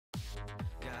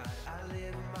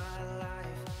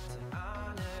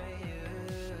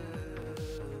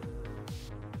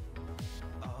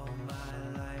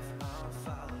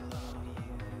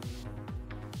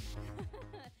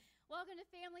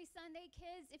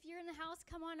If you're in the house,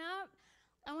 come on up.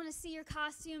 I want to see your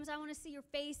costumes. I want to see your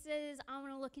faces. I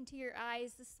want to look into your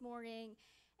eyes this morning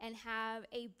and have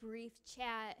a brief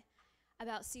chat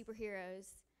about superheroes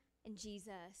and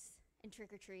Jesus and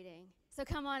trick-or-treating. So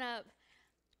come on up.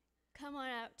 Come on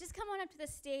up. Just come on up to the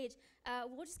stage.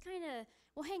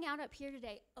 We'll hang out up here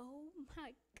today. Oh,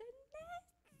 my goodness.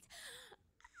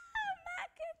 Oh, my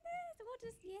goodness.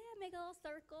 We'll just, make a little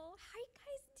circle. How are you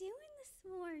guys doing this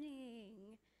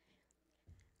morning?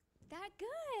 That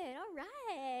good. All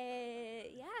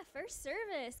right. Yeah, first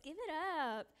service. Give it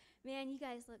up. Man, you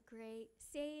guys look great.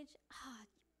 Sage,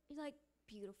 you're like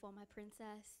beautiful, my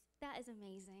princess. That is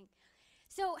amazing.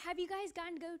 So have you guys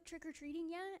gotten to go trick-or-treating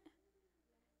yet?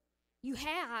 You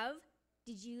have?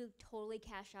 Did you totally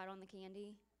cash out on the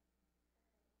candy?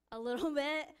 A little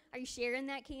bit? Are you sharing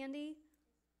that candy?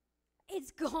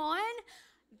 It's gone?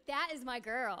 That is my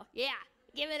girl. Yeah,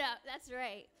 give it up. That's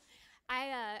right.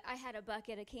 I had a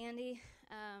bucket of candy.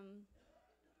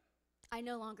 I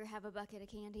no longer have a bucket of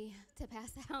candy to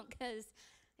pass out because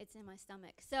it's in my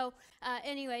stomach. So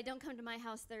anyway, don't come to my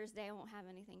house Thursday. I won't have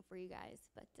anything for you guys,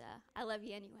 but I love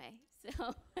you anyway.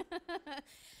 So,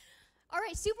 all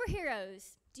right,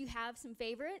 superheroes. Do you have some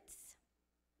favorites?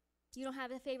 You don't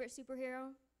have a favorite superhero?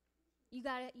 You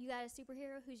got a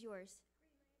superhero? Who's yours?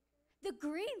 The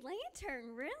Green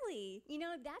Lantern, really? You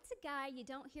know, that's a guy you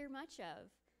don't hear much of.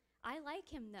 I like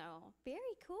him, though. Very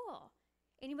cool.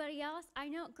 Anybody else? I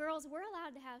know, girls, we're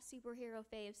allowed to have superhero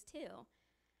faves, too.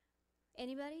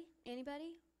 Anybody?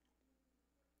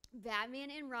 Batman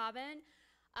and Robin.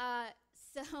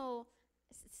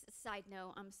 Side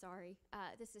note, I'm sorry.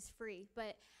 This is free.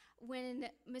 But when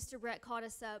Mr. Brett called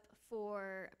us up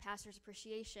for Pastor's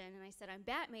Appreciation, and I said, I'm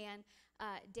Batman,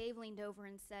 Dave leaned over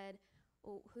and said,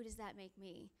 oh, who does that make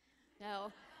me?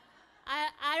 No.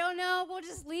 I don't know. We'll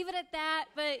just leave it at that.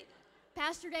 But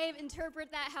Pastor Dave,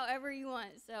 interpret that however you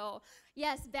want. So,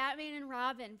 yes, Batman and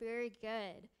Robin, very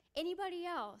good. Anybody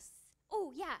else?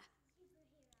 Oh, yeah.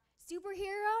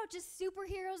 Superhero? Just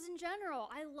superheroes in general.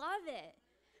 I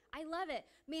love it.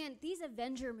 Man, these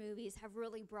Avenger movies have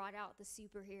really brought out the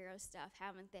superhero stuff,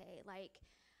 haven't they? Like,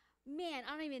 man,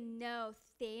 I don't even know.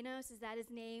 Thanos, is that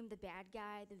his name? The bad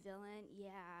guy, the villain?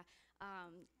 Yeah.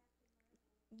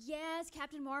 Yes,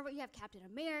 Captain Marvel. You have Captain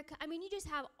America. I mean, you just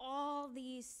have all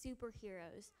these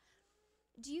superheroes.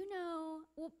 Do you know,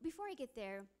 well, before I get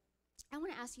there, I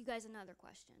want to ask you guys another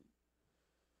question.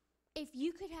 If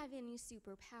you could have any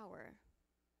superpower,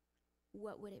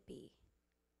 what would it be?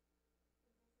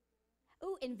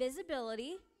 Oh,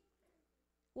 invisibility.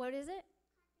 What is it?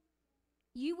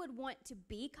 You would want to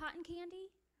be cotton candy?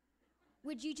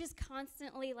 Would you just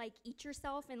constantly like eat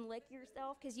yourself and lick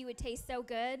yourself because you would taste so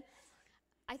good?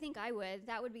 I think I would.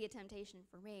 That would be a temptation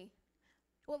for me.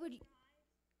 What would you?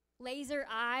 Laser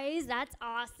eyes. That's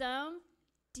awesome.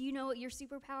 Do you know what your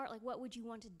superpower, like what would you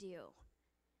want to do?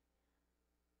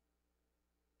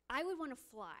 I would want to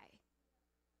fly.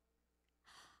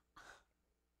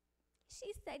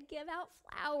 She said give out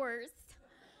flowers.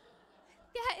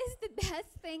 That is the best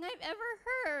thing I've ever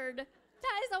heard.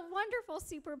 That is a wonderful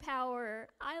superpower.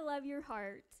 I love your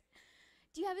heart.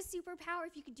 Do you have a superpower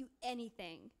if you could do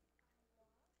anything?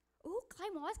 Ooh,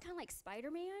 climb walls, kind of like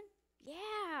Spider-Man?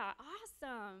 Yeah,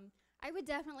 awesome. I would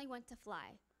definitely want to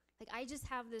fly. Like, I just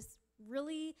have this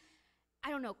really,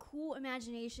 cool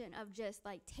imagination of just,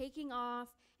 like, taking off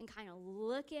and kind of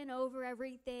looking over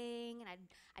everything, and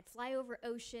I'd fly over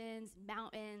oceans,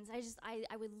 mountains.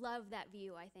 I would love that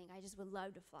view, I think. I just would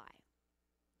love to fly.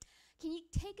 Can you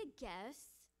take a guess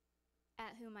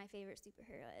at who my favorite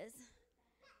superhero is?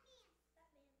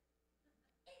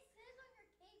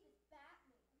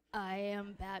 I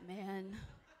am Batman.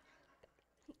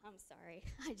 I'm sorry.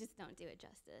 I just don't do it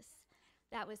justice.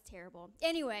 That was terrible.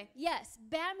 Anyway, yes,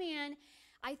 Batman,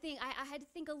 I think I had to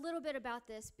think a little bit about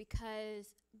this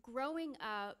because growing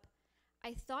up,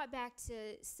 I thought back to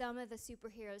some of the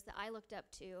superheroes that I looked up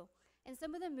to. And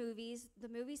some of the movies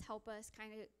help us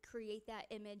kind of create that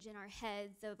image in our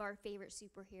heads of our favorite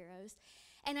superheroes.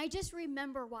 And I just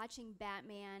remember watching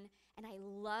Batman, and I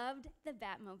loved the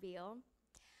Batmobile.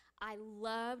 I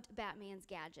loved Batman's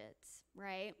gadgets,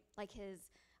 right? Like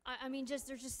there's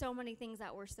just so many things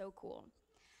that were so cool.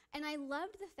 And I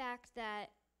loved the fact that,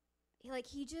 like,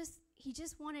 he just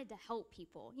wanted to help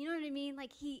people. You know what I mean?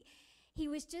 Like, he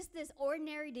was just this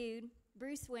ordinary dude,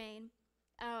 Bruce Wayne,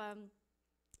 and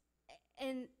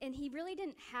he really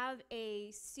didn't have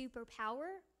a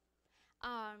superpower.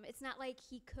 It's not like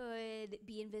he could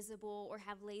be invisible or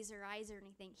have laser eyes or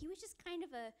anything. He was just kind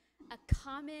of a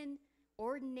common,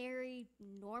 ordinary,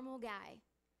 normal guy.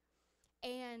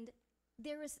 And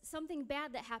there was something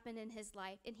bad that happened in his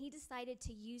life, and he decided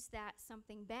to use that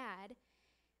something bad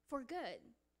for good,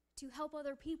 to help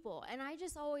other people. And I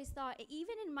just always thought,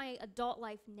 even in my adult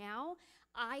life now,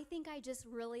 I think I just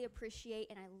really appreciate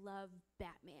and I love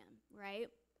Batman, right?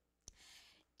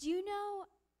 Do you know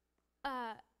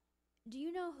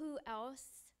who else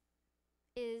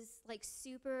is like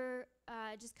super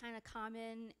just kind of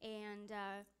common and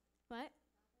what?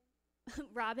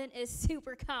 Robin is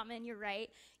super common, you're right.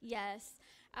 Yes.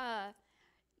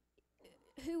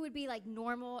 Who would be like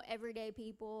normal, everyday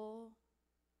people?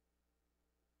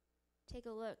 Take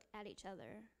a look at each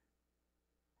other.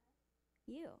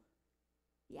 You.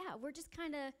 Yeah, we're just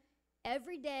kind of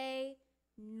everyday,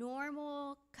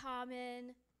 normal,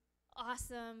 common,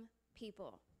 awesome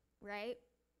people, right?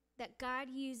 That God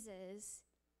uses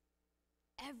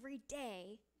every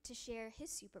day to share his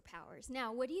superpowers.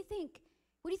 Now, what do you think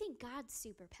God's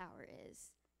superpower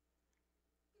is?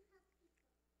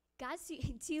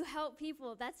 To help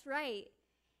people. That's right.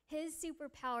 His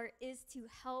superpower is to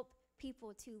help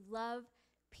people, to love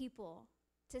people,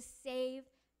 to save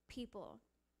people.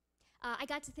 I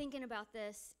got to thinking about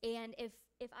this, and if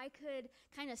I could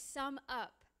kind of sum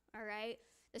up, all right,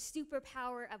 the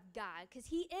superpower of God, because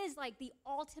he is like the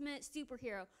ultimate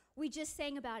superhero. We just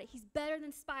sang about it. He's better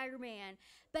than Spider-Man,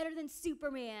 better than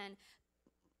Superman,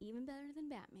 even better than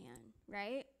Batman,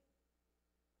 right?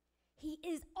 He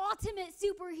is ultimate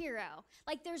superhero.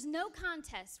 Like, there's no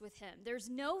contest with him. There's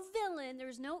no villain.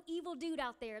 There's no evil dude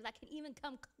out there that can even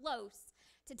come close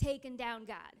to taking down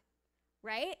God,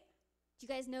 right? Do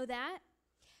you guys know that?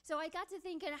 So I got to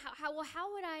thinking, how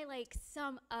would I like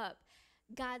sum up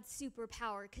God's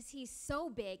superpower? Because he's so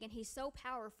big and he's so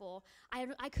powerful.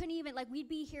 I couldn't even, like, we'd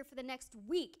be here for the next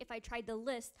week if I tried to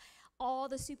list all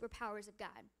the superpowers of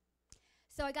God.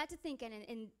 So I got to thinking,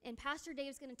 and Pastor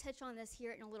Dave's going to touch on this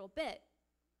here in a little bit.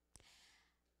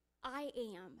 I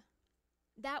am.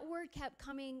 That word kept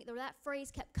coming, or that phrase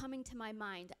kept coming to my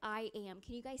mind. I am.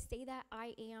 Can you guys say that?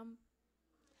 I am.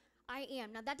 I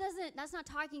am. Now that's not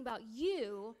talking about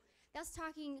you. That's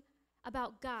talking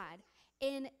about God.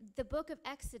 In the book of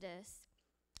Exodus,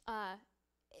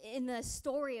 in the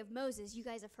story of Moses, you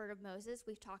guys have heard of Moses.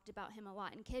 We've talked about him a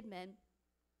lot in Kidman.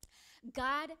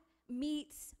 God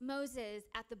meets Moses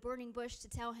at the burning bush to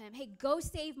tell him, hey, go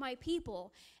save my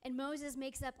people. And Moses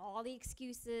makes up all the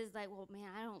excuses like, well, man,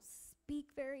 I don't speak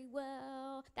very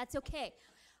well. That's okay.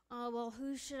 Well,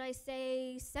 who should I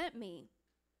say sent me?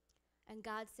 And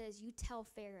God says, you tell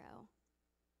Pharaoh,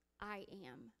 I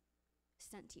am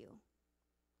sent you.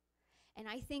 And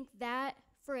I think that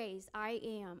phrase, I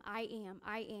am,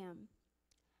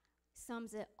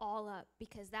 sums it all up,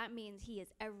 because that means he is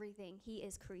everything. He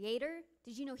is creator.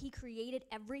 Did you know he created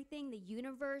everything? The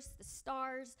universe, the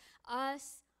stars,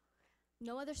 us.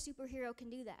 No other superhero can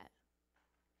do that.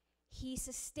 He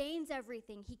sustains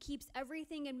everything. He keeps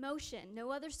everything in motion. No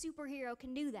other superhero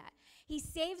can do that. He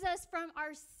saves us from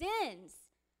our sins.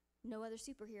 No other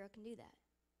superhero can do that.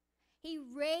 He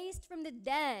raised from the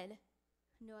dead.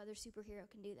 No other superhero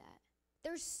can do that.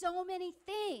 There's so many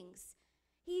things.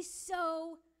 He's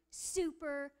so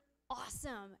super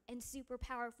awesome and super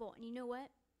powerful. And you know what?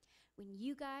 When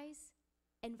you guys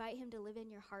invite him to live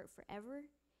in your heart forever,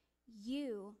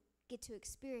 you get to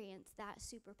experience that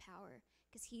superpower,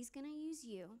 because he's going to use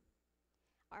you,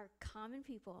 our common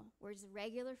people. We're just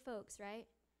regular folks, right?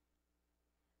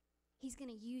 He's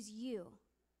going to use you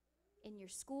in your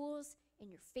schools, in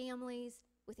your families,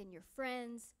 within your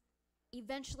friends,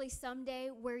 eventually someday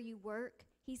where you work.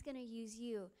 He's going to use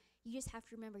you. You just have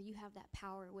to remember you have that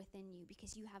power within you,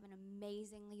 because you have an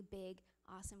amazingly big,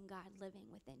 awesome God living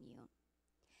within you.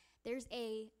 There's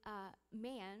a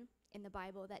man in the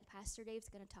Bible that Pastor Dave's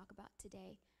going to talk about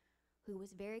today who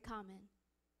was very common,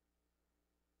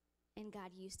 and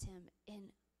God used him in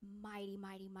mighty,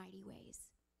 mighty, mighty ways.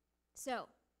 So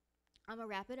I'm going to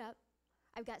wrap it up.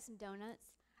 I've got some donuts.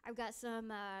 I've got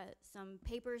some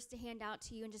papers to hand out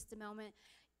to you in just a moment.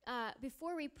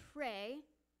 Before we pray,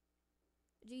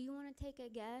 do you want to take a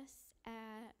guess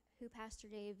at who Pastor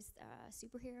Dave's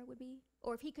superhero would be?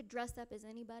 Or if he could dress up as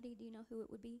anybody, do you know who it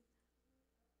would be?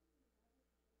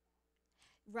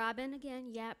 Robin again.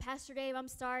 Yeah, Pastor Dave, I'm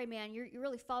sorry, man. You're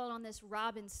really falling on this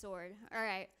Robin sword. All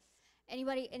right.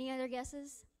 Anybody, any other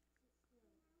guesses?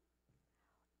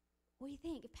 What do you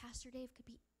think if Pastor Dave could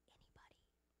be anybody?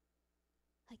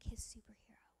 Like his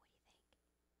superhero,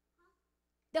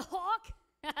 what do you think? The Hawk?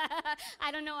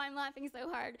 I don't know why I'm laughing so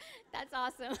hard. That's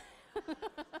awesome.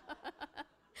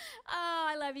 Oh,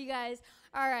 I love you guys.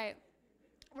 All right.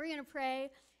 We're going to pray.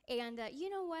 And you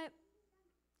know what?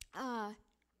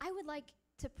 I would like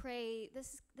to pray.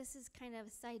 This is kind of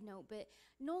a side note, but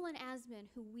Nolan Asman,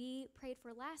 who we prayed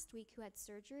for last week, who had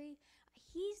surgery,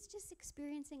 he's just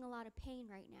experiencing a lot of pain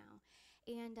right now,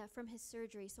 and from his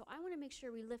surgery. So I want to make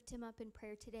sure we lift him up in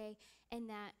prayer today, and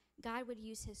that God would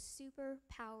use his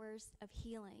superpowers of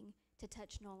healing to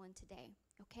touch Nolan today.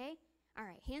 Okay? All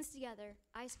right, hands together,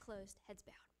 eyes closed, heads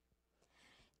bowed.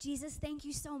 Jesus, thank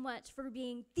you so much for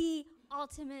being the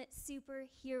ultimate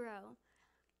superhero.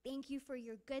 Thank you for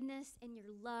your goodness and your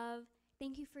love.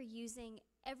 Thank you for using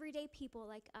everyday people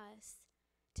like us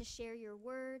to share your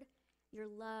word, your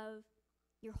love,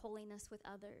 your holiness with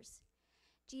others.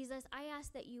 Jesus, I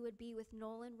ask that you would be with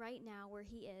Nolan right now where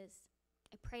he is.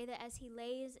 I pray that as he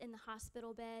lays in the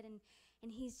hospital bed and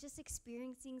he's just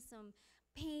experiencing some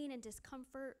pain and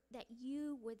discomfort, that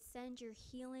you would send your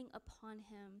healing upon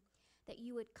him, that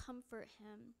you would comfort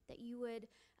him, that you would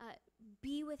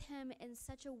be with him in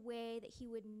such a way that he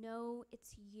would know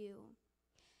it's you.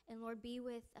 And Lord, be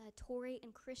with Tori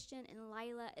and Christian and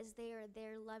Lila as they are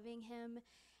there loving him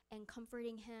and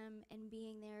comforting him and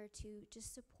being there to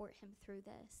just support him through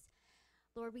this.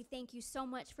 Lord, we thank you so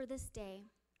much for this day.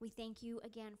 We thank you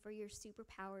again for your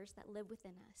superpowers that live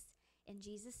within us. In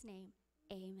Jesus' name,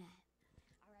 amen.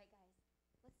 All right, guys,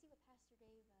 let's see what Pastor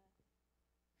Dave...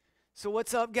 So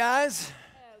what's up, guys?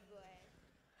 Oh, boy.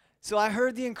 So I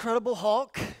heard the Incredible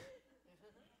Hulk.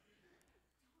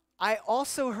 I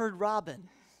also heard Robin.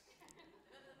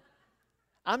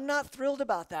 I'm not thrilled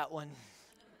about that one.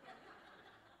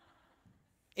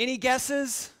 Any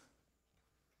guesses?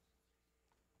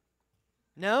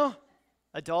 No?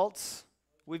 Adults?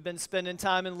 We've been spending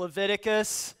time in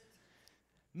Leviticus.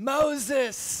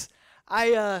 Moses!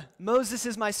 Moses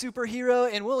is my superhero,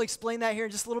 and we'll explain that here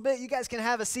in just a little bit. You guys can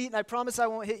have a seat, and I promise I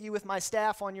won't hit you with my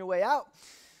staff on your way out.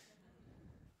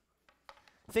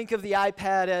 Think of the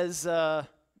iPad as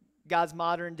God's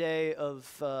modern day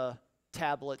of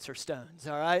tablets or stones,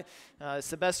 all right? It's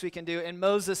the best we can do. And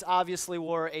Moses obviously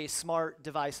wore a smart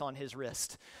device on his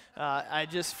wrist. I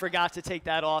just forgot to take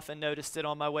that off and noticed it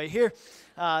on my way here.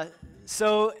 We're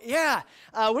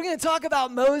going to talk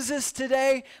about Moses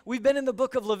today. We've been in the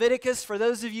book of Leviticus for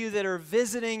those of you that are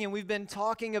visiting, and we've been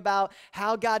talking about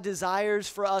how God desires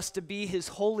for us to be his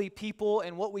holy people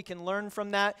and what we can learn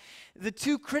from that. The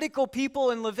two critical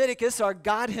people in Leviticus are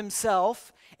God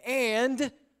himself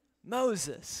and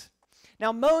Moses.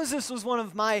 Now, Moses was one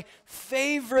of my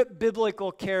favorite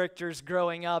biblical characters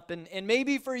growing up, and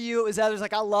maybe for you it was others.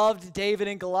 Like, I loved David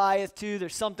and Goliath too.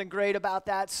 There's something great about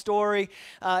that story.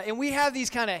 And we have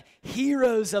these kind of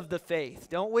heroes of the faith,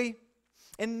 don't we?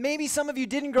 And maybe some of you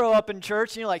didn't grow up in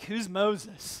church, and you're like, who's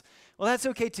Moses? Well, that's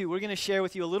okay too. We're going to share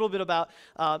with you a little bit about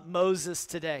Moses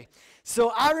today.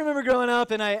 So I remember growing up,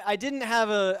 and I didn't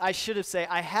have I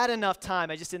had enough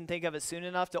time. I just didn't think of it soon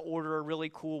enough to order a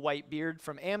really cool white beard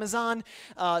from Amazon.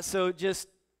 It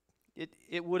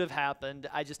would have happened.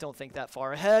 I just don't think that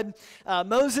far ahead.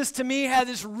 Moses, to me, had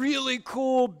this really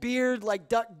cool beard, like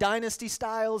Duck Dynasty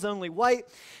styles, only white.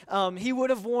 He would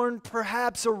have worn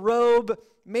perhaps a robe,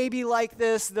 maybe like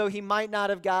this, though he might not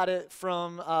have got it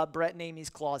from Brett and Amy's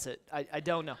closet. I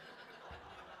don't know.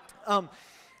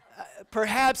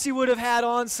 Perhaps he would have had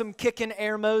on some Kickin'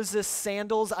 Air Moses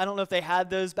sandals. I don't know if they had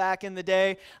those back in the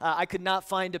day. I could not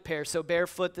find a pair, so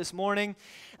barefoot this morning.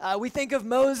 We think of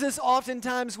Moses,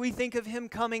 oftentimes we think of him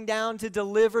coming down to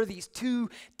deliver these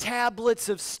 2 tablets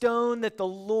of stone that the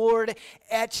Lord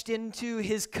etched into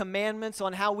his commandments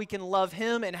on how we can love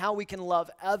him and how we can love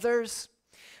others.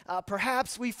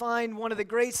 Perhaps we find one of the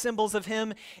great symbols of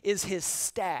him is his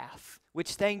staff,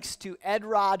 which thanks to Ed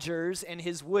Rogers and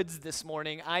his woods this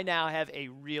morning, I now have a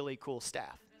really cool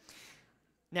staff.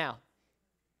 Now,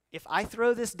 if I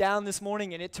throw this down this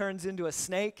morning and it turns into a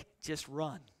snake, just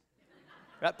run.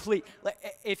 Right, please.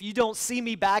 If you don't see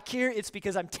me back here, it's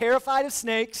because I'm terrified of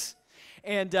snakes,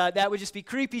 and that would just be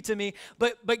creepy to me.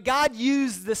 But God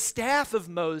used the staff of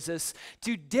Moses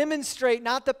to demonstrate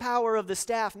not the power of the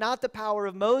staff, not the power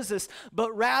of Moses,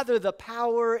 but rather the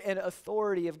power and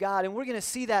authority of God. And we're going to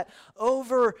see that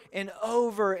over and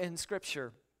over in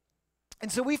Scripture.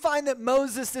 And so we find that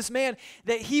Moses, this man,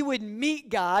 that he would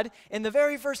meet God, and the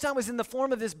very first time was in the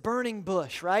form of this burning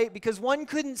bush, right? Because one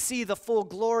couldn't see the full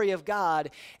glory of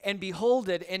God and behold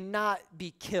it and not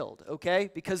be killed, okay?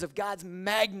 Because of God's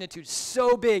magnitude,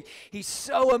 so big, he's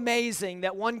so amazing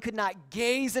that one could not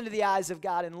gaze into the eyes of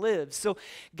God and live. So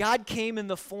God came in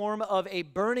the form of a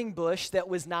burning bush that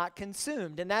was not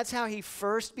consumed, and that's how he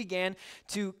first began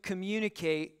to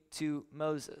communicate to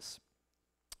Moses.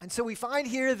 And so we find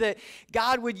here that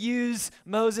God would use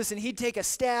Moses, and he'd take a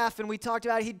staff, and we talked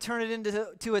about he'd turn it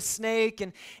into a snake,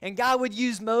 and God would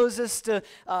use Moses to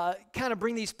kind of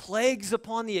bring these plagues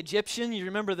upon the Egyptian. You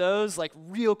remember those, like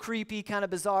real creepy, kind of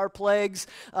bizarre plagues,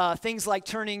 things like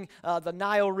turning the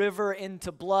Nile River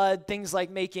into blood, things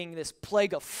like making this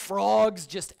plague of frogs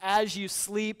just as you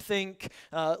sleep. Think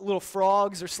little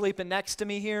frogs are sleeping next to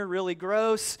me here, really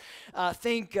gross.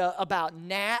 Think about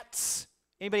gnats.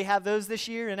 Anybody have those this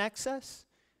year in excess?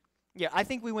 Yeah, I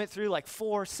think we went through like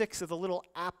 4 or 6 of the little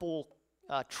apple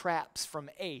traps from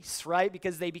Ace, right?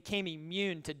 Because they became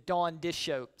immune to Dawn dish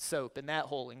soap and that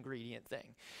whole ingredient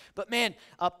thing. But man,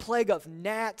 a plague of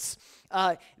gnats.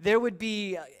 There would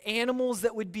be animals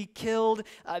that would be killed.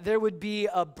 There would be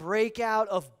a breakout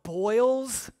of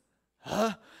boils.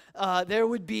 There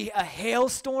would be a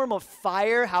hailstorm of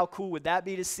fire. How cool would that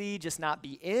be to see, just not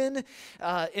be in?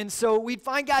 And so we'd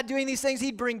find God doing these things.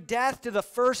 He'd bring death to the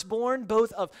firstborn,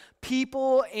 both of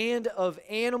people and of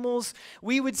animals.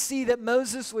 We would see that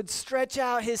Moses would stretch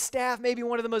out his staff, maybe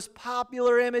one of the most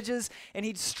popular images, and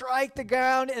he'd strike the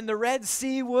ground, and the Red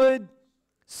Sea would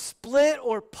split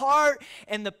or part,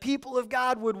 and the people of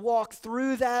God would walk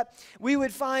through that. We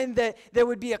would find that there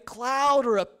would be a cloud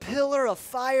or a pillar of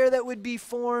fire that would be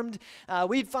formed.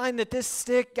 We'd find that this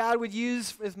stick God would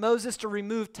use with Moses to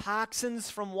remove toxins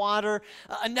from water.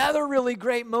 Another really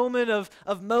great moment of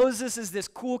Moses is this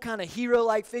cool kind of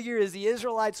hero-like figure is the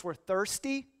Israelites were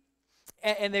thirsty.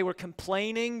 And they were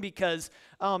complaining because,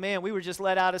 oh man, we were just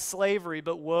let out of slavery,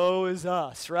 but woe is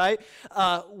us, right?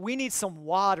 We need some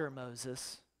water,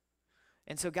 Moses.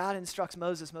 And so God instructs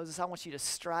Moses, I want you to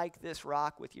strike this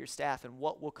rock with your staff, and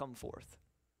what will come forth?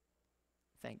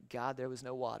 Thank God there was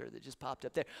no water that just popped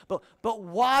up there. But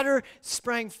water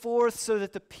sprang forth so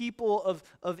that the people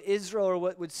of Israel, or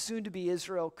what would soon to be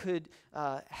Israel, could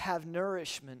have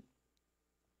nourishment.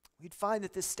 We'd find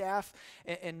that this staff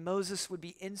and Moses would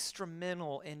be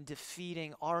instrumental in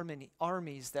defeating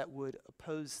armies that would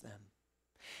oppose them.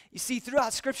 You see,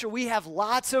 throughout Scripture, we have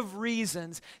lots of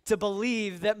reasons to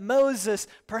believe that Moses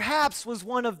perhaps was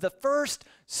one of the first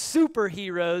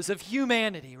superheroes of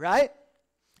humanity, right?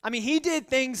 I mean, he did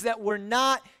things that were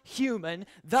not human,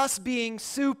 thus being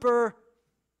superhuman,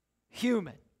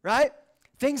 right?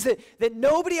 Things that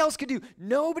nobody else could do,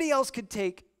 nobody else could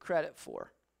take credit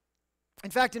for. In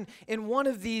fact, in one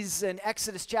of these, in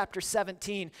Exodus chapter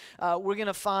 17, we're going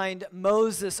to find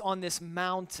Moses on this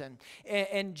mountain.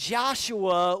 And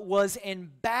Joshua was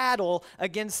in battle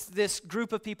against this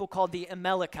group of people called the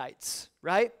Amalekites,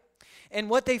 right? And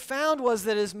what they found was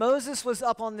that as Moses was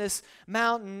up on this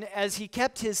mountain, as he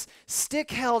kept his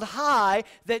stick held high,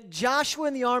 that Joshua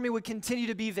and the army would continue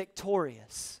to be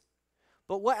victorious.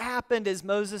 But what happened is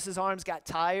Moses' arms got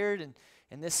tired and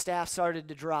this staff started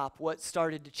to drop. What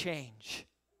started to change?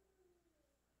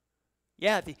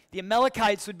 Yeah, the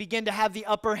Amalekites would begin to have the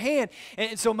upper hand.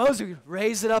 And so Moses would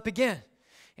raise it up again.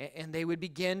 And they would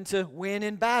begin to win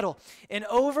in battle. And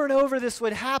over this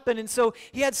would happen. And so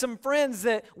he had some friends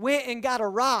that went and got a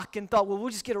rock and thought, well, we'll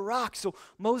just get a rock so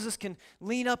Moses can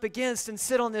lean up against and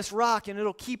sit on this rock and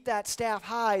it'll keep that staff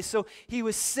high. So he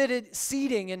was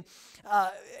seating and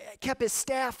kept his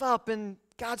staff up, and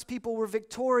God's people were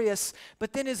victorious,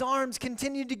 but then his arms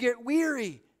continued to get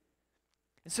weary.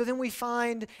 And so then we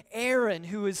find Aaron,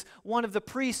 who is one of the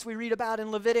priests we read about in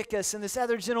Leviticus, and this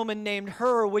other gentleman named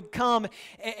Hur would come,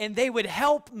 and they would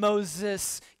help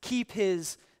Moses keep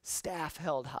his staff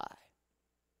held high.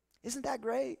 Isn't that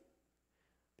great?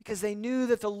 Because they knew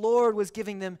that the Lord was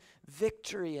giving them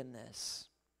victory in this.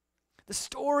 The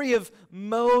story of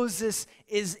Moses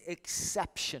is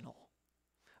exceptional.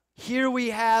 Here we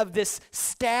have this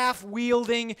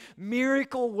staff-wielding,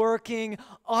 miracle-working,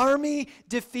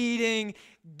 army-defeating,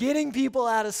 getting people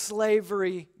out of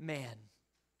slavery man.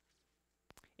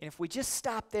 And if we just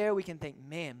stop there, we can think,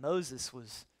 man, Moses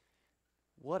was,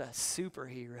 what a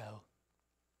superhero.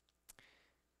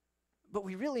 But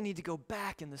we really need to go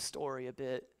back in the story a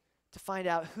bit to find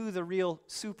out who the real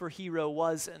superhero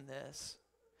was in this.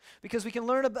 Because we can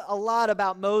learn a lot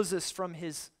about Moses from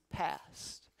his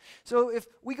past. So if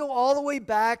we go all the way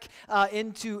back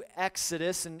into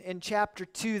Exodus and in chapter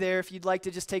 2 there, if you'd like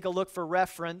to just take a look for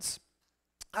reference,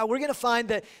 we're going to find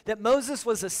that Moses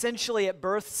was essentially at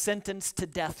birth sentenced to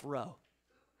death row.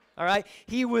 All right?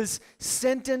 He was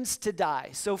sentenced to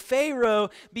die. So Pharaoh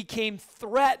became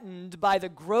threatened by the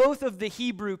growth of the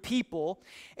Hebrew people,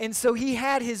 and so he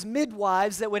had his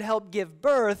midwives that would help give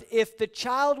birth. If the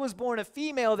child was born a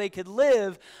female, they could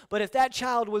live, but if that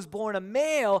child was born a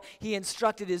male, he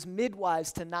instructed his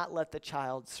midwives to not let the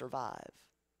child survive.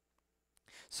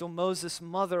 So Moses'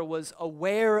 mother was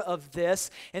aware of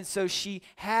this, and so she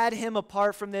had him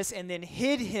apart from this and then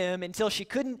hid him until she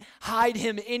couldn't hide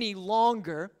him any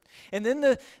longer. And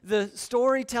then the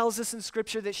story tells us in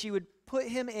Scripture that she would put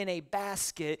him in a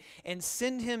basket and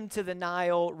send him to the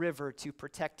Nile River to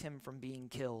protect him from being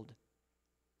killed.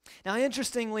 Now,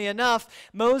 interestingly enough,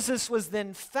 Moses was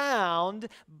then found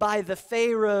by the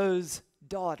Pharaoh's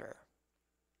daughter.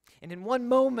 And in one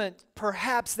moment,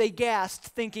 perhaps they gasped,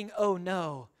 thinking, oh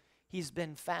no, he's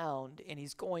been found and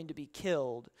he's going to be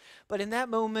killed. But in that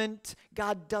moment,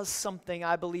 God does something,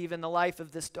 I believe, in the life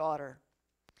of this daughter.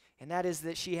 And that is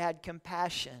that she had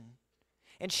compassion.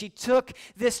 And she took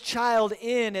this child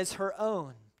in as her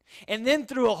own. And then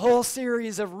through a whole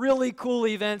series of really cool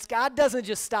events, God doesn't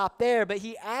just stop there, but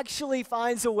he actually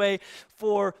finds a way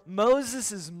for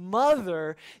Moses'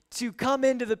 mother to come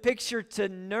into the picture to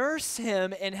nurse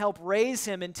him and help raise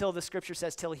him until the Scripture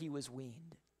says, till he was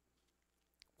weaned.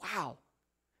 Wow,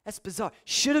 that's bizarre.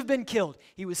 Should have been killed.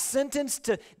 He was sentenced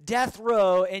to death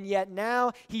row, and yet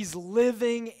now he's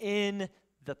living in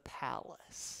the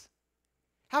palace.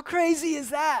 How crazy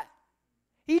is that?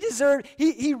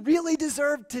 He really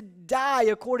deserved to die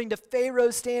according to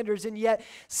Pharaoh's standards, and yet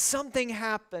something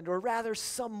happened, or rather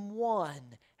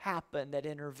someone happened that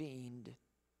intervened.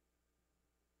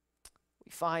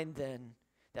 We find then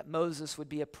that Moses would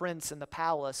be a prince in the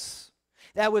palace.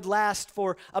 That would last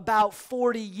for about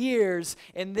 40 years,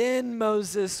 and then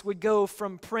Moses would go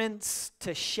from prince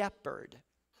to shepherd.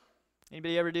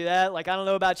 Anybody ever do that? Like, I don't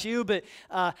know about you, but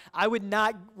I would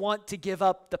not want to give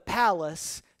up the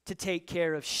palace to take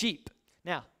care of sheep.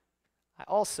 Now, I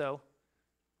also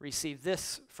received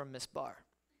this from Miss Barr.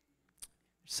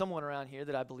 There's someone around here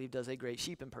that I believe does a great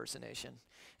sheep impersonation.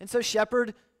 And so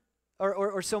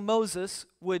so Moses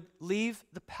would leave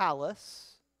the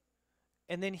palace,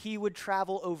 and then he would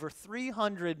travel over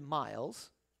 300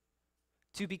 miles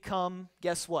to become,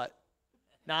 guess what?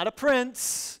 Not a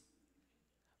prince,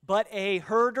 but a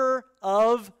herder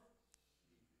of...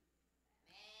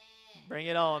 Bring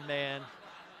it on, man.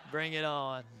 Bring it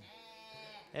on.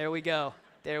 There we go.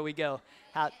 There we go.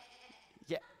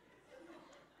 Yeah.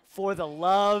 For the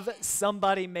love,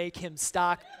 somebody make him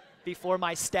stop before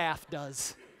my staff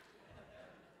does.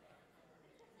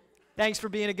 Thanks for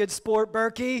being a good sport,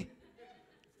 Berkey.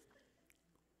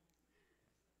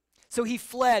 So he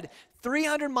fled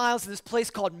 300 miles to this place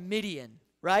called Midian,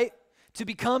 right? To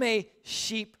become a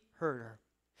sheep herder.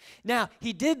 Now,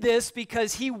 he did this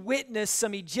because he witnessed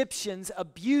some Egyptians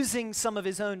abusing some of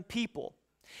his own people.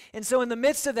 And so in the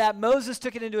midst of that, Moses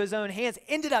took it into his own hands,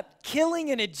 ended up killing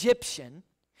an Egyptian,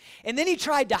 and then he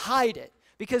tried to hide it,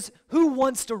 because who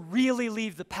wants to really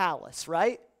leave the palace,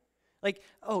 right? Like,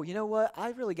 oh, you know what? I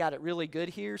really got it really good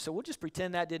here, so we'll just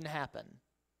pretend that didn't happen.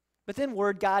 But then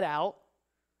word got out,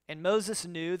 and Moses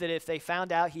knew that if they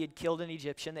found out he had killed an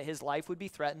Egyptian, that his life would be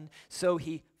threatened, so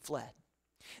he fled.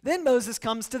 Then Moses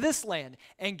comes to this land,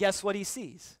 and guess what he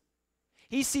sees?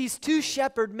 He sees two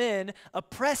shepherd men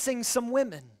oppressing some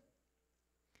women.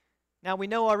 Now, we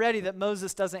know already that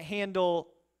Moses doesn't handle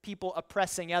people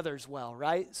oppressing others well,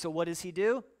 right? So what does he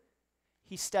do?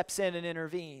 He steps in and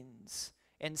intervenes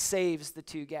and saves the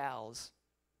two gals.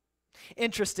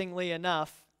 Interestingly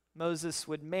enough, Moses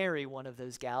would marry one of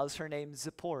those gals. Her name's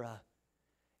Zipporah.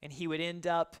 And he would end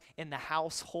up in the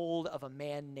household of a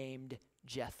man named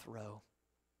Jethro.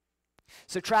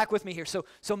 So track with me here. So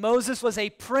Moses was a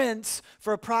prince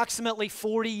for approximately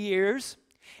 40 years.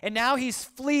 And now he's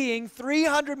fleeing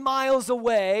 300 miles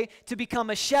away to become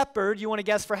a shepherd. You want to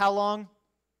guess for how long?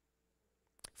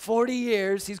 40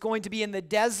 years. He's going to be in the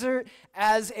desert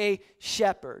as a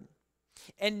shepherd.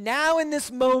 And now in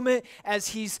this moment, as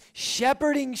he's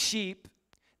shepherding sheep,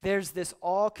 there's this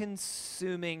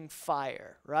all-consuming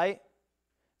fire, right?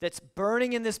 That's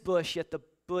burning in this bush, yet the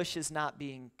bush is not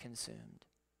being consumed.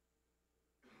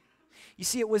 You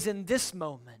see, it was in this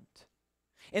moment,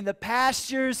 in the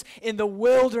pastures, in the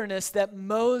wilderness, that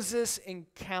Moses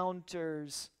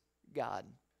encounters God.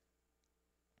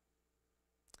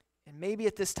 And maybe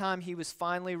at this time he was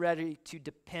finally ready to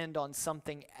depend on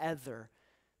something other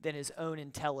than his own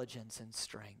intelligence and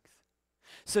strength.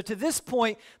 So to this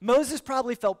point, Moses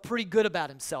probably felt pretty good about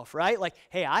himself, right? Like,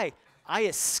 hey, I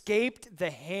escaped the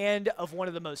hand of one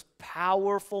of the most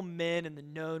powerful men in the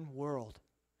known world.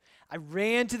 I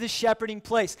ran to the shepherding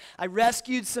place. I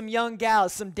rescued some young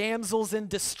gals, some damsels in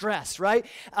distress, right?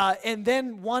 And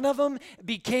then one of them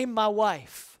became my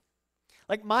wife.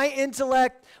 Like, my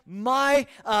intellect, my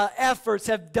efforts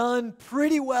have done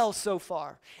pretty well so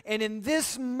far. And in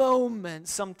this moment,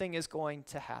 something is going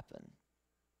to happen.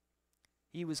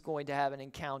 He was going to have an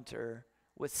encounter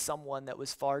with someone that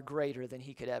was far greater than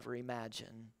he could ever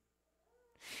imagine.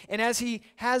 And as he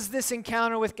has this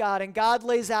encounter with God, and God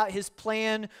lays out his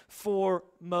plan for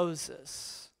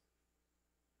Moses,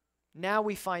 now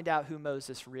we find out who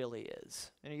Moses really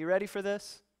is. And are you ready for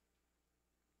this?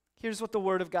 Here's what the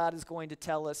Word of God is going to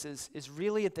tell us is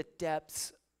really at the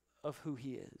depths of who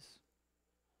he is.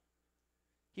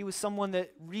 He was someone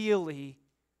that really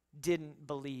didn't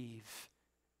believe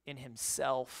in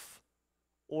himself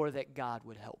or that God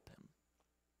would help him.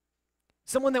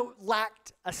 Someone that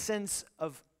lacked a sense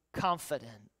of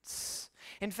confidence.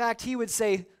 In fact, he would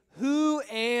say, "Who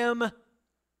am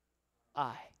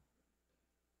I?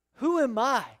 Who am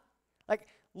I? Like,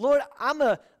 Lord, I'm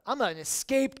an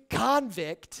escaped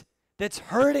convict that's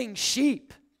herding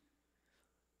sheep.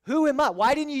 Who am I?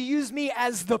 Why didn't you use me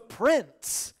as the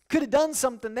prince? Could have done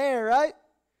something there, right?"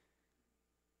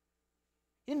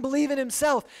 He didn't believe in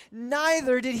himself.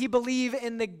 Neither did he believe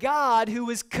in the God who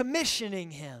was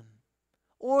commissioning him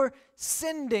or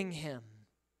sending him.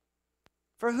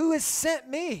 For who has sent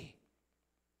me?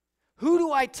 Who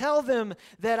do I tell them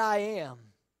that I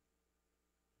am?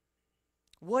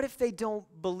 What if they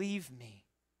don't believe me?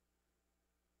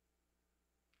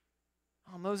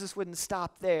 Oh, Moses wouldn't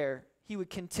stop there. He would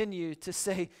continue to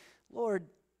say, "Lord,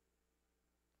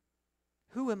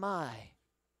 who am I?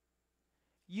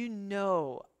 You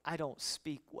know I don't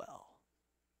speak well."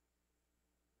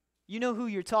 You know who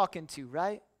you're talking to,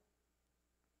 right?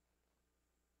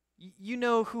 You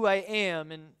know who I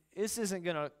am, and this isn't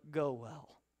going to go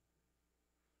well.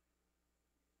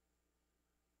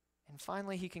 And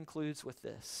finally, he concludes with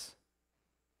this: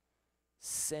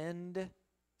 send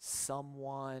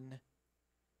someone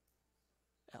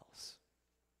else.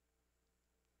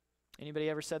 Anybody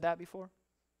ever said that before?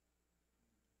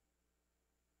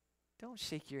 Don't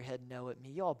shake your head no at me.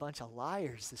 Y'all a bunch of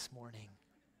liars this morning.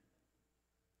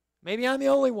 Maybe I'm the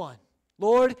only one.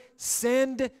 Lord,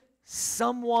 send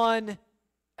someone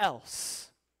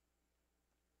else.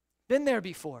 Been there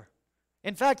before.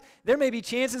 In fact, there may be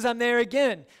chances I'm there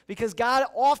again, because God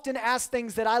often asks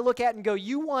things that I look at and go,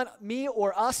 "You want me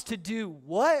or us to do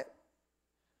what?"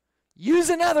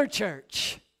 Use another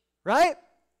church, right?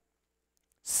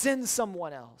 Send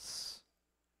someone else.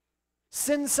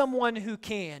 Send someone who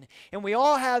can. And we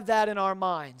all have that in our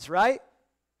minds, right?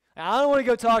 Now, I don't want to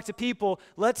go talk to people.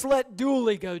 Let's let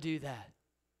Dooley go do that.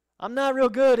 I'm not real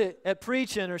good at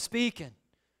preaching or speaking,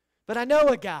 but I know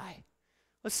a guy.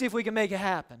 Let's see if we can make it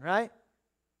happen, right?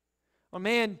 Or,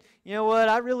 man, you know what?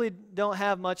 I really don't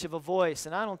have much of a voice,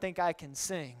 and I don't think I can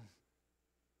sing.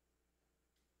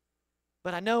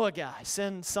 But I know a guy.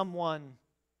 Send someone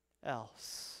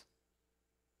else.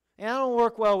 And I don't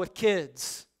work well with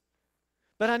kids,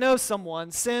 but I know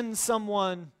someone. Send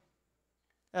someone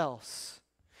else.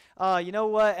 You know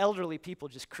what? Elderly people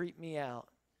just creep me out.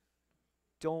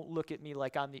 Don't look at me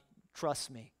like I'm the...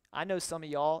 Trust me. I know some of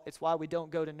y'all, it's why we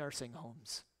don't go to nursing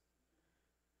homes.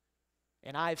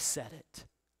 And I've said it.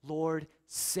 Lord,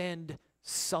 send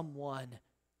someone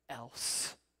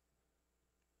else.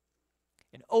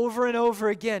 And over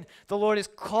again, the Lord is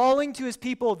calling to his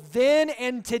people then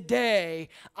and today.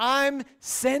 I'm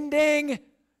sending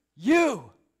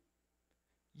you.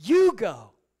 You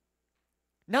go.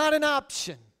 Not an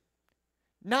option.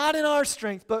 Not in our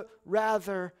strength, but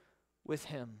rather with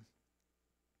him.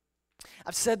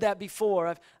 I've said that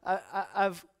before.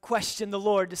 I've questioned the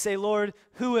Lord to say, "Lord,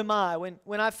 who am I?"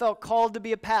 When I felt called to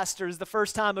be a pastor is the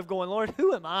first time of going, "Lord,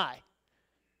 who am I?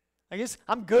 I guess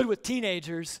I'm good with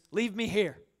teenagers. Leave me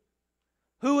here.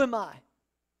 Who am I?"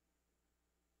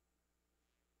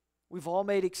 We've all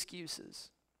made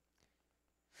excuses.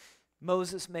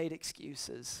 Moses made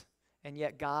excuses, and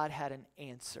yet God had an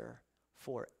answer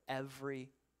for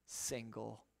every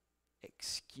single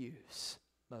excuse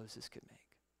Moses could make.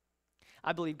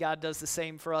 I believe God does the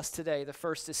same for us today. The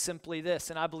first is simply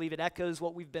this, and I believe it echoes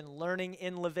what we've been learning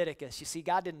in Leviticus. You see,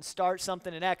 God didn't start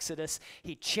something in Exodus.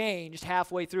 He changed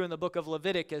halfway through in the book of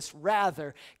Leviticus.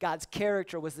 Rather, God's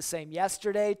character was the same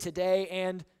yesterday, today,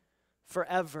 and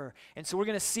forever. And so we're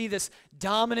going to see this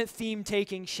dominant theme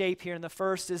taking shape here. And the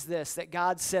first is this, that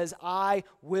God says, "I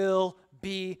will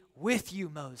be with you,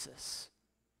 Moses."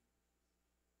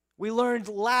 We learned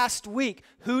last week,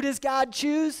 who does God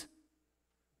choose?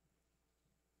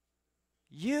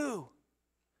 You,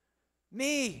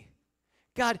 me.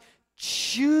 God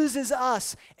chooses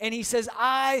us, and he says,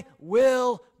 "I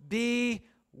will be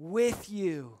with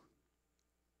you."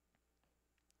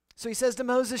 So he says to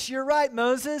Moses, "You're right,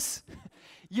 Moses.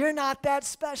 You're not that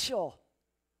special.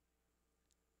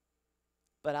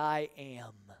 But I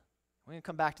am." We're going to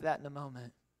come back to that in a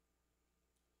moment.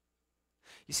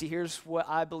 You see, here's what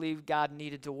I believe God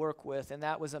needed to work with, and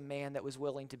that was a man that was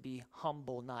willing to be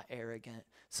humble, not arrogant.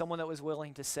 Someone that was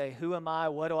willing to say, who am I?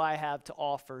 What do I have to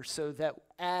offer? So that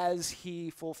as he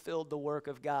fulfilled the work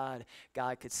of God,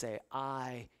 God could say,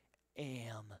 I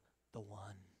am the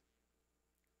one.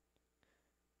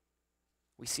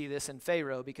 We see this in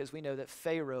Pharaoh because we know that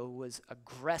Pharaoh was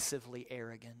aggressively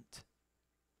arrogant,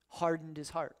 hardened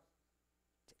his heart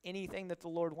to anything that the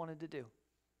Lord wanted to do.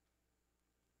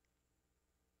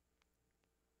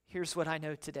 Here's what I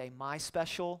know today. My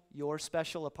special, your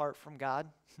special, apart from God,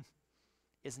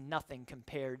 is nothing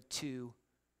compared to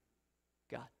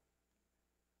God.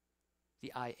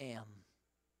 The I am.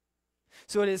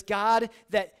 So it is God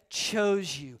that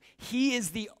chose you. He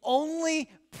is the only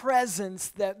presence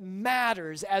that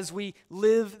matters as we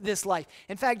live this life.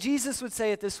 In fact, Jesus would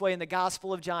say it this way in the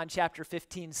Gospel of John, chapter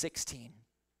 15, 16.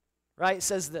 Right? It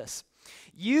says this,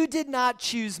 you did not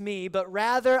choose me, but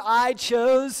rather I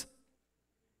chose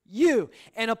you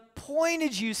and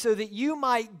appointed you so that you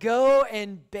might go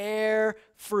and bear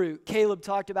fruit. Caleb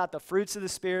talked about the fruits of the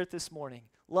Spirit this morning.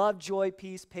 Love, joy,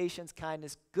 peace, patience,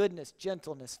 kindness, goodness,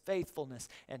 gentleness, faithfulness,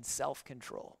 and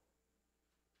self-control.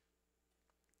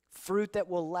 Fruit that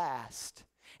will last.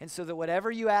 And so that whatever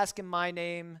you ask in my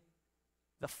name,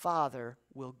 the Father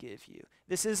will give you.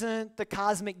 This isn't the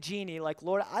cosmic genie like,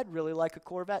 Lord, I'd really like a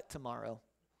Corvette tomorrow.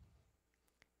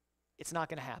 It's not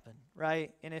going to happen,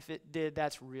 right? And if it did,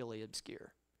 that's really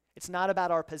obscure. It's not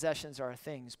about our possessions or our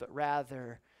things, but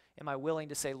rather, am I willing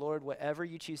to say, Lord, whatever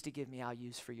you choose to give me, I'll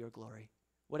use for your glory.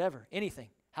 Whatever, anything,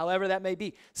 however that may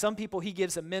be. Some people he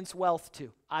gives immense wealth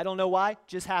to. I don't know why,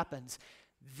 just happens.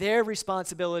 Their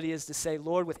responsibility is to say,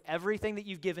 Lord, with everything that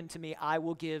you've given to me, I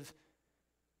will give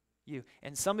you.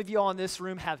 And some of you all in this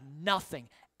room have nothing,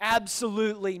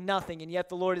 absolutely nothing. And yet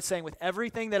the Lord is saying, with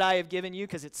everything that I have given you,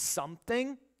 because it's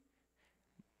something,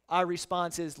 our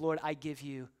response is, Lord, I give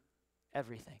you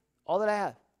everything. All that I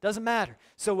have. Doesn't matter.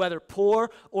 So whether poor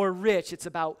or rich, it's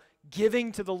about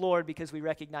giving to the Lord because we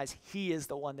recognize he is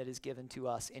the one that is given to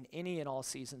us in any and all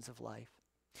seasons of life.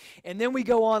 And then we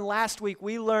go on. Last week,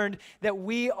 we learned that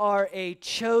we are a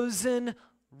chosen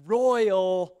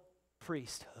royal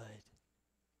priesthood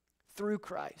through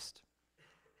Christ.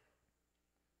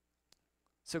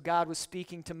 So God was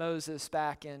speaking to Moses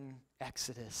back in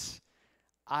Exodus.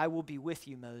 I will be with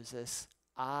you, Moses.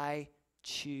 I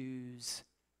choose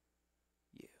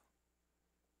you.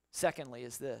 Secondly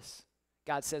is this.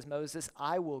 God says, Moses,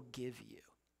 I will give you.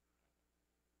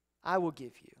 I will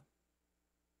give you.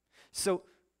 So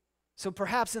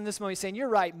perhaps in this moment he's saying, you're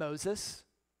right, Moses.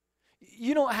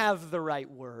 You don't have the right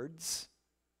words.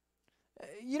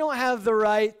 You don't have the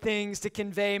right things to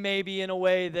convey maybe in a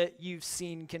way that you've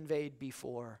seen conveyed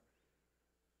before.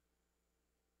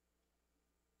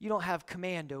 You don't have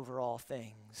command over all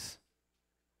things.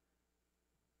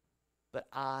 But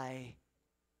I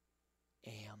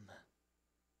am.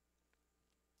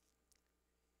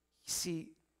 You see,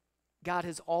 God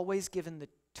has always given the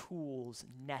tools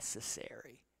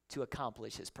necessary to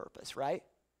accomplish his purpose, right?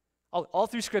 All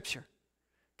through Scripture.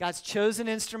 God's chosen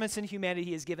instruments in humanity,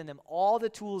 he has given them all the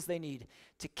tools they need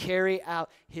to carry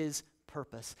out his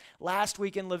purpose. Last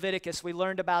week in Leviticus, we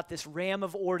learned about this ram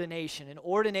of ordination, and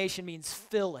ordination means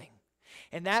filling.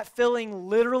 And that filling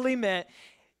literally meant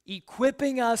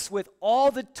equipping us with all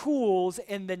the tools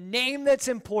and the name that's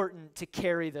important to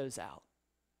carry those out.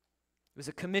 It was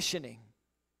a commissioning.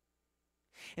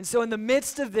 And so in the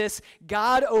midst of this,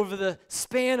 God, over the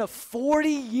span of 40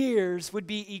 years, would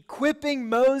be equipping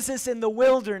Moses in the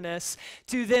wilderness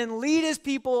to then lead his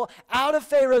people out of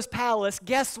Pharaoh's palace.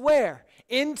 Guess where?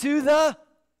 Into the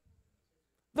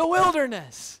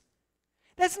wilderness.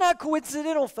 That's not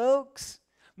coincidental, folks.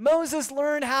 Moses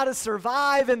learned how to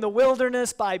survive in the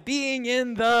wilderness by being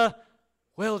in the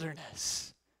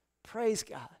wilderness. Praise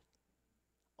God.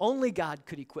 Only God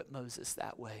could equip Moses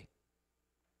that way.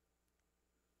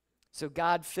 So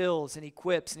God fills and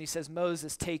equips, and he says,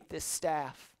 Moses, take this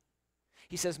staff.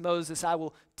 He says, Moses, I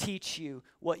will teach you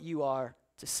what you are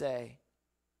to say.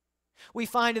 We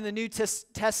find in the New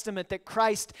Testament that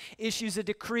Christ issues a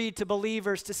decree to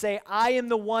believers to say, I am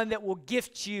the one that will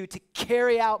gift you to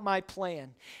carry out my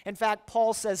plan. In fact,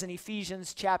 Paul says in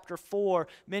Ephesians chapter 4,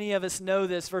 many of us know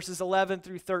this, verses 11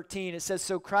 through 13, it says,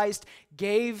 so Christ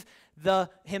gave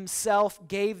himself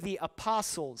gave the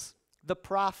apostles, the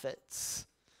prophets,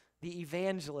 the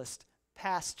evangelists,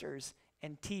 pastors,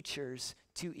 and teachers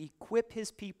to equip his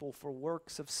people for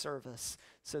works of service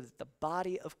so that the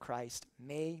body of Christ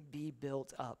may be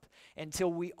built up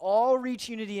until we all reach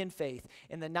unity in faith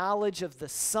in the knowledge of the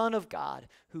Son of God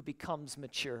who becomes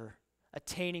mature,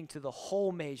 attaining to the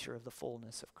whole measure of the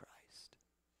fullness of Christ.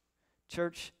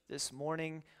 Church, this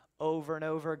morning, over and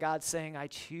over, God's saying, I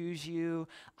choose you.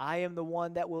 I am the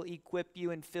one that will equip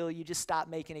you and fill you. Just stop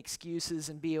making excuses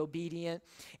and be obedient.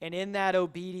 And in that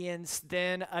obedience,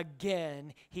 then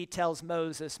again, he tells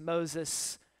Moses,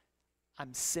 Moses,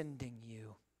 I'm sending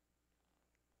you.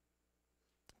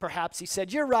 Perhaps he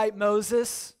said, you're right,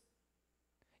 Moses.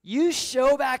 You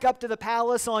show back up to the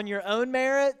palace on your own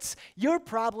merits, you're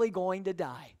probably going to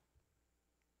die.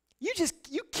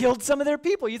 You killed some of their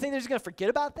people. You think they're just going to forget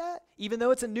about that, even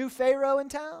though it's a new Pharaoh in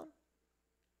town?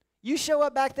 You show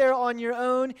up back there on your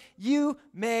own, you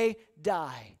may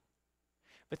die.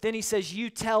 But then he says,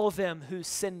 you tell them who's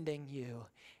sending you.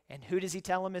 And who does he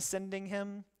tell him is sending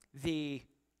him? The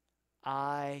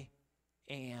I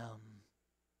am.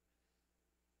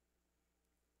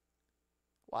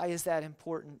 Why is that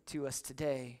important to us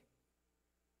today?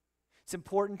 It's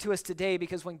important to us today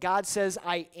because when God says,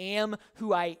 I am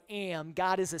who I am,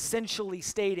 God is essentially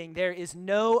stating there is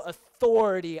no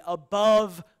authority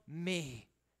above me.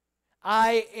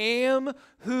 I am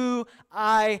who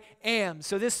I am.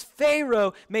 So this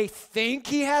Pharaoh may think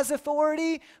he has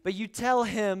authority, but you tell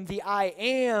him the I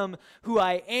am who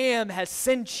I am has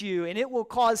sent you, and it will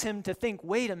cause him to think,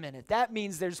 wait a minute, that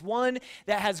means there's one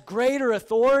that has greater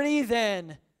authority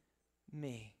than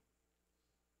me.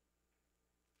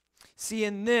 See,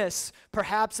 in this,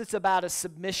 perhaps it's about a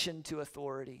submission to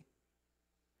authority.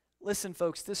 Listen,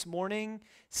 folks, this morning,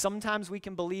 sometimes we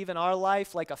can believe in our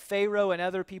life like a Pharaoh and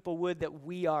other people would that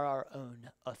we are our own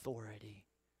authority.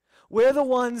 We're the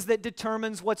ones that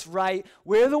determines what's right.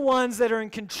 We're the ones that are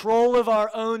in control of our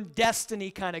own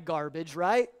destiny kind of garbage,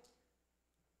 right?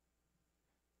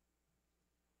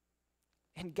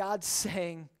 And God's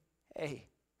saying, hey,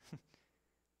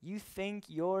 you think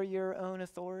you're your own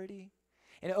authority?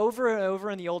 And over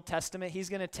in the Old Testament, he's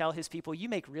going to tell his people, you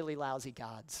make really lousy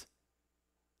gods.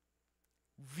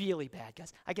 Really bad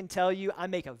gods. I can tell you, I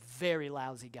make a very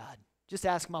lousy God. Just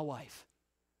ask my wife.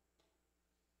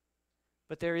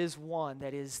 But there is one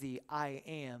that is the I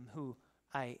am who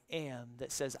I am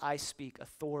that says I speak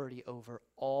authority over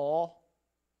all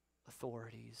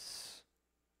authorities.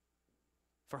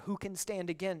 For who can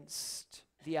stand against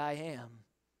the I am?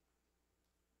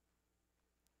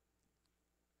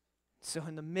 So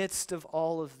in the midst of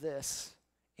all of this,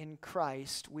 in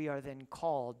Christ, we are then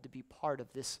called to be part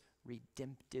of this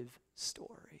redemptive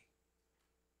story.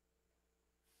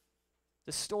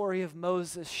 The story of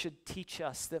Moses should teach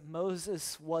us that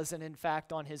Moses wasn't, in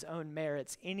fact, on his own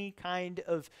merits, any kind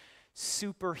of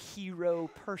superhero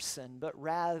person, but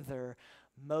rather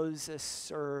Moses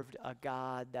served a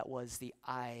God that was the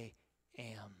I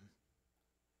am.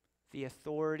 The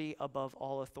authority above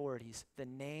all authorities, the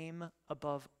name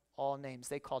above all names.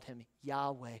 They called him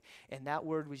Yahweh, and that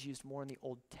word was used more in the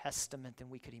Old Testament than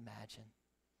we could imagine.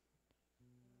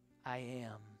 I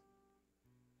am.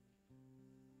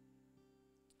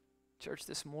 Church,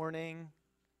 this morning,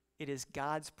 it is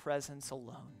God's presence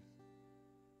alone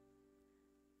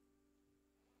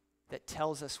that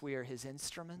tells us we are his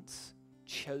instruments,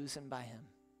 chosen by him,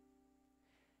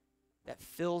 that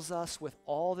fills us with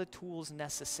all the tools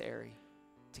necessary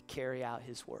to carry out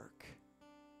his work.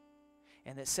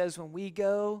 And that says when we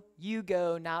go, you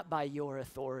go not by your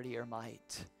authority or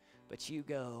might, but you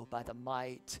go by the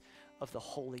might of the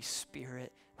Holy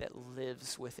Spirit that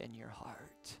lives within your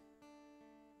heart.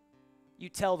 You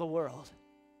tell the world,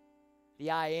 the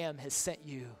I am has sent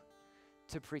you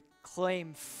to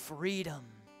proclaim freedom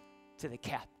to the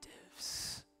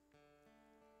captives.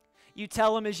 You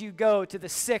tell them as you go to the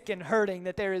sick and hurting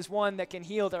that there is one that can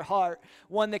heal their heart,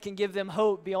 one that can give them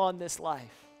hope beyond this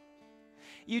life.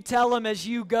 You tell them as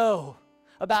you go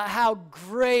about how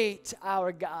great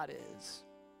our God is.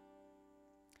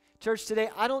 Church, today,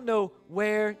 I don't know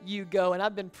where you go, and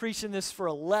I've been preaching this for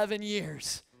 11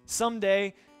 years.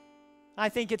 Someday, I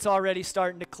think it's already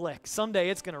starting to click. Someday,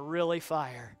 it's going to really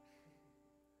fire.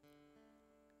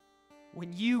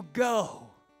 When you go,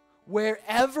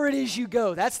 wherever it is you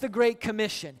go, that's the Great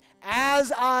Commission.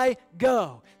 As I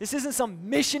go. This isn't some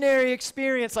missionary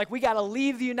experience like we got to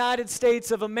leave the United States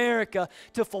of America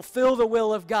to fulfill the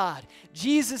will of God.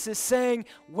 Jesus is saying,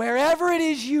 wherever it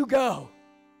is you go,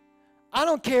 I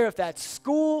don't care if that's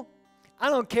school, I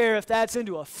don't care if that's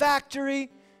into a factory,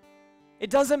 it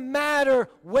doesn't matter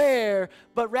where,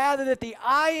 but rather that the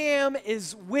I am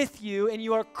is with you and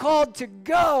you are called to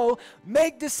go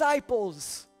make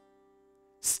disciples.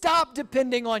 Stop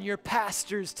depending on your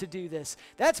pastors to do this.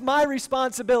 That's my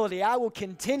responsibility. I will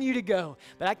continue to go,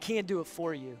 but I can't do it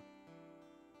for you.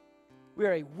 We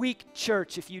are a weak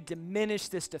church if you diminish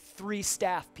this to 3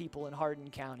 staff people in Hardin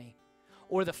County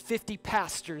or the 50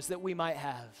 pastors that we might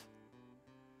have.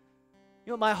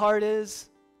 You know what my heart is?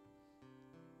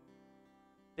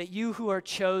 That you who are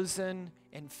chosen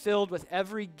and filled with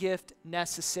every gift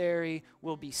necessary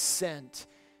will be sent.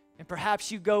 And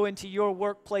perhaps you go into your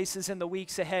workplaces in the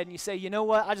weeks ahead and you say, you know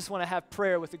what, I just want to have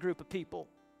prayer with a group of people.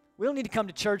 We don't need to come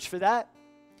to church for that.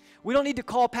 We don't need to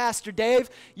call Pastor Dave.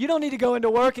 You don't need to go into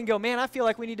work and go, man, I feel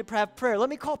like we need to have prayer. Let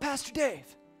me call Pastor Dave.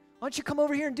 Why don't you come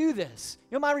over here and do this?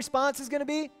 You know what my response is going to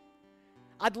be?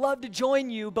 I'd love to join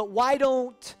you, but why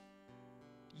don't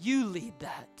you lead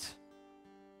that?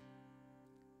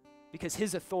 Because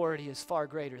his authority is far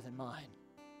greater than mine.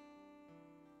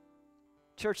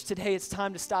 Church, today it's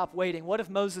time to stop waiting. What if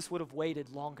Moses would have waited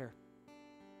longer?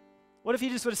 What if he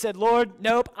just would have said, Lord,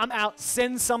 nope, I'm out.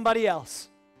 Send somebody else.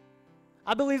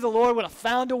 I believe the Lord would have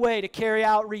found a way to carry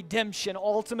out redemption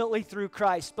ultimately through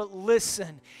Christ. But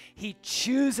listen, he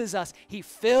chooses us. He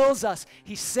fills us.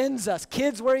 He sends us.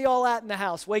 Kids, where are you all at in the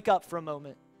house? Wake up for a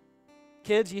moment.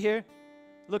 Kids, you here?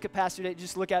 Look at Pastor Dave.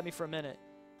 Just look at me for a minute.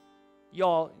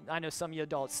 Y'all, I know some of you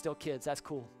adults, still kids. That's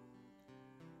cool.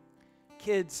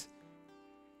 Kids,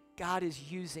 God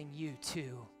is using you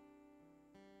too.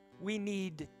 We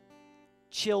need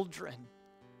children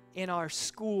in our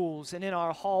schools and in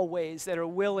our hallways that are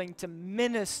willing to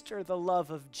minister the love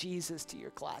of Jesus to your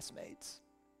classmates.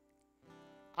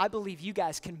 I believe you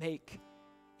guys can make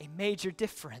a major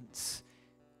difference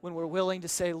when we're willing to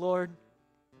say, Lord,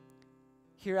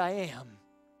 here I am.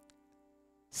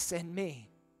 Send me.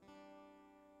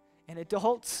 And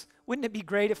adults, wouldn't it be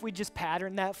great if we just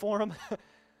patterned that for them?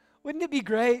 Wouldn't it be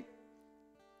great?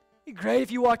 It'd be great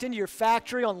if you walked into your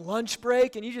factory on lunch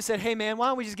break and you just said, hey man, why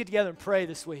don't we just get together and pray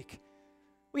this week?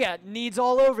 We got needs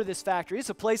all over this factory.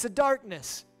 It's a place of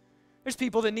darkness. There's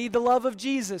people that need the love of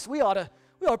Jesus. We ought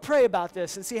to pray about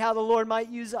this and see how the Lord might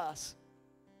use us.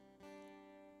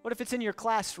 What if it's in your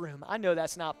classroom? I know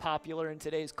that's not popular in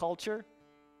today's culture.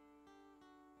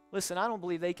 Listen, I don't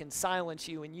believe they can silence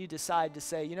you when you decide to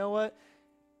say, you know what?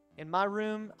 In my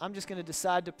room, I'm just going to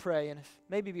decide to pray. And if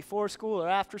maybe before school or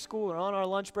after school or on our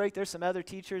lunch break, there's some other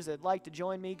teachers that'd like to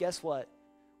join me, guess what?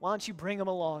 Why don't you bring them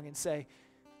along and say,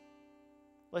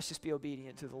 let's just be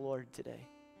obedient to the Lord today.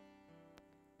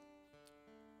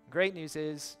 Great news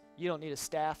is you don't need a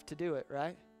staff to do it,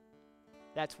 right?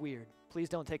 That's weird. Please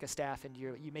don't take a staff into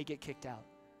you may get kicked out.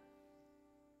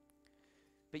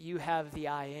 But you have the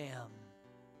I am,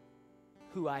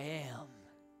 who I am,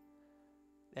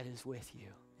 that is with you.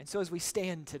 And so as we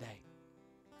stand today,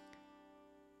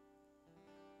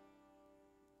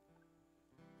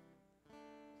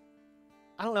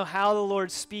 I don't know how the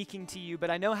Lord's speaking to you, but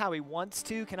I know how he wants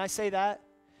to. Can I say that?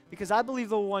 Because I believe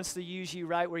the Lord wants to use you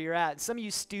right where you're at. Some of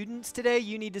you students today,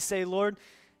 you need to say, Lord,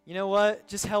 you know what?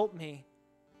 Just help me.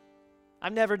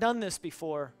 I've never done this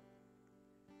before.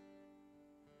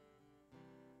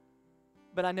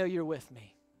 But I know you're with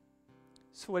me.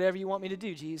 So whatever you want me to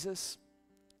do, Jesus,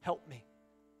 help me.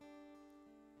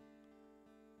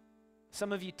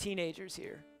 Some of you teenagers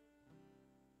here,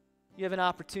 you have an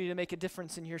opportunity to make a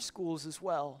difference in your schools as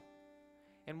well.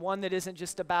 And one that isn't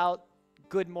just about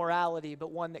good morality,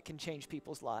 but one that can change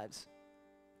people's lives.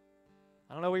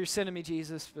 I don't know where you're sending me,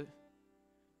 Jesus, but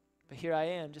here I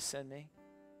am, just send me.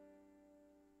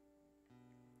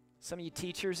 Some of you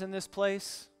teachers in this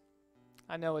place,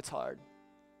 I know it's hard.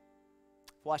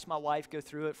 I've watched my wife go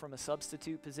through it from a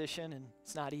substitute position, and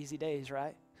it's not easy days,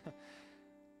 right?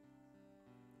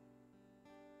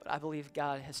 But I believe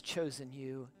God has chosen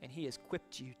you, and he has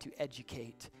equipped you to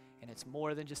educate. And it's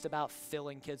more than just about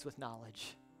filling kids with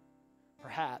knowledge.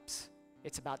 Perhaps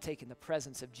it's about taking the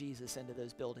presence of Jesus into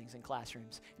those buildings and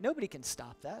classrooms. Nobody can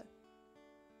stop that.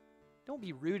 Don't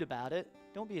be rude about it.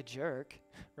 Don't be a jerk,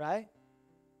 right?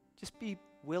 Just be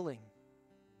willing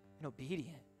and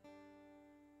obedient.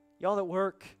 Y'all that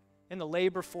work in the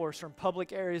labor force or in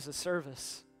public areas of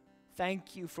service,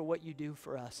 thank you for what you do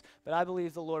for us. But I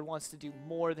believe the Lord wants to do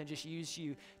more than just use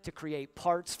you to create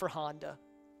parts for Honda.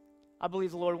 I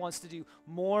believe the Lord wants to do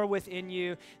more within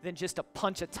you than just to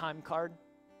punch a time card.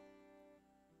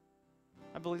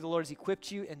 I believe the Lord has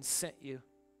equipped you and sent you.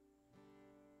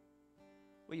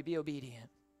 Will you be obedient?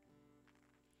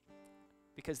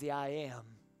 Because the I am,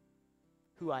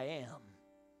 who I am,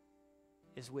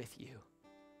 is with you.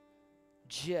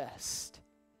 Just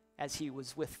as he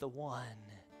was with the one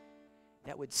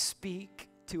that would speak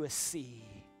to a sea,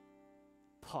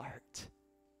 part,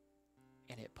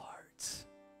 and it parts.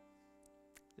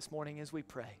 This morning as we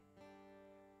pray,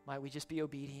 might we just be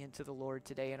obedient to the Lord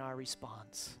today in our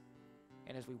response.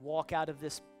 And as we walk out of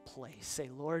this place, say,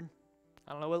 Lord,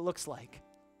 I don't know what it looks like.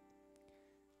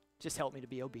 Just help me to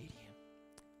be obedient.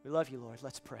 We love you, Lord.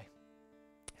 Let's pray.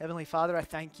 Heavenly Father, I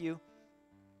thank you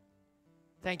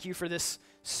Thank you for this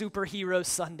superhero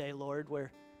Sunday, Lord,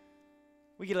 where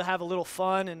we get to have a little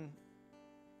fun and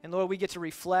Lord, we get to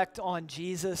reflect on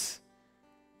Jesus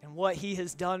and what he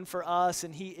has done for us,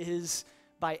 and he is,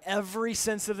 by every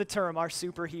sense of the term, our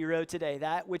superhero today,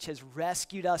 that which has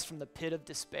rescued us from the pit of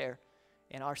despair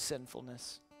and our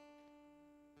sinfulness.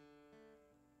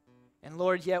 And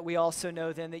Lord, yet we also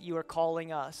know then that you are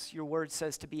calling us, your word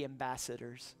says, to be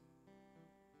ambassadors,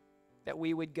 that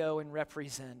we would go and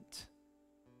represent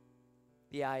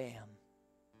the I am.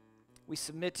 We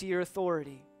submit to your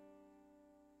authority.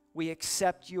 We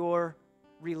accept your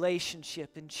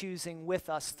relationship in choosing with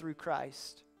us through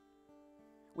Christ.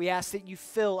 We ask that you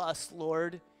fill us,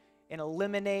 Lord, and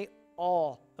eliminate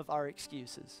all of our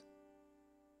excuses.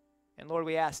 And Lord,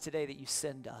 we ask today that you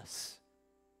send us.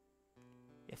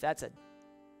 If that's a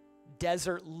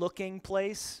desert-looking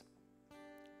place,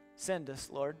 send us,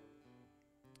 Lord.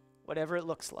 Whatever it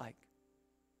looks like,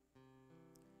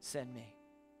 send me.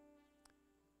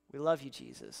 We love you,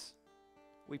 Jesus.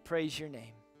 We praise your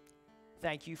name.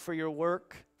 Thank you for your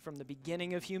work from the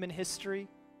beginning of human history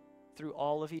through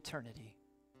all of eternity.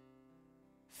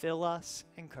 Fill us,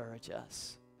 encourage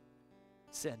us,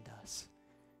 send us.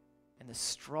 In the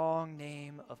strong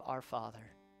name of our Father,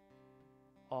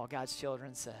 all God's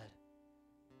children said,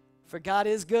 for God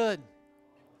is good,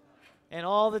 and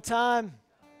all the time.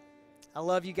 I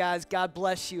love you guys. God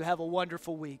bless you. Have a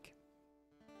wonderful week.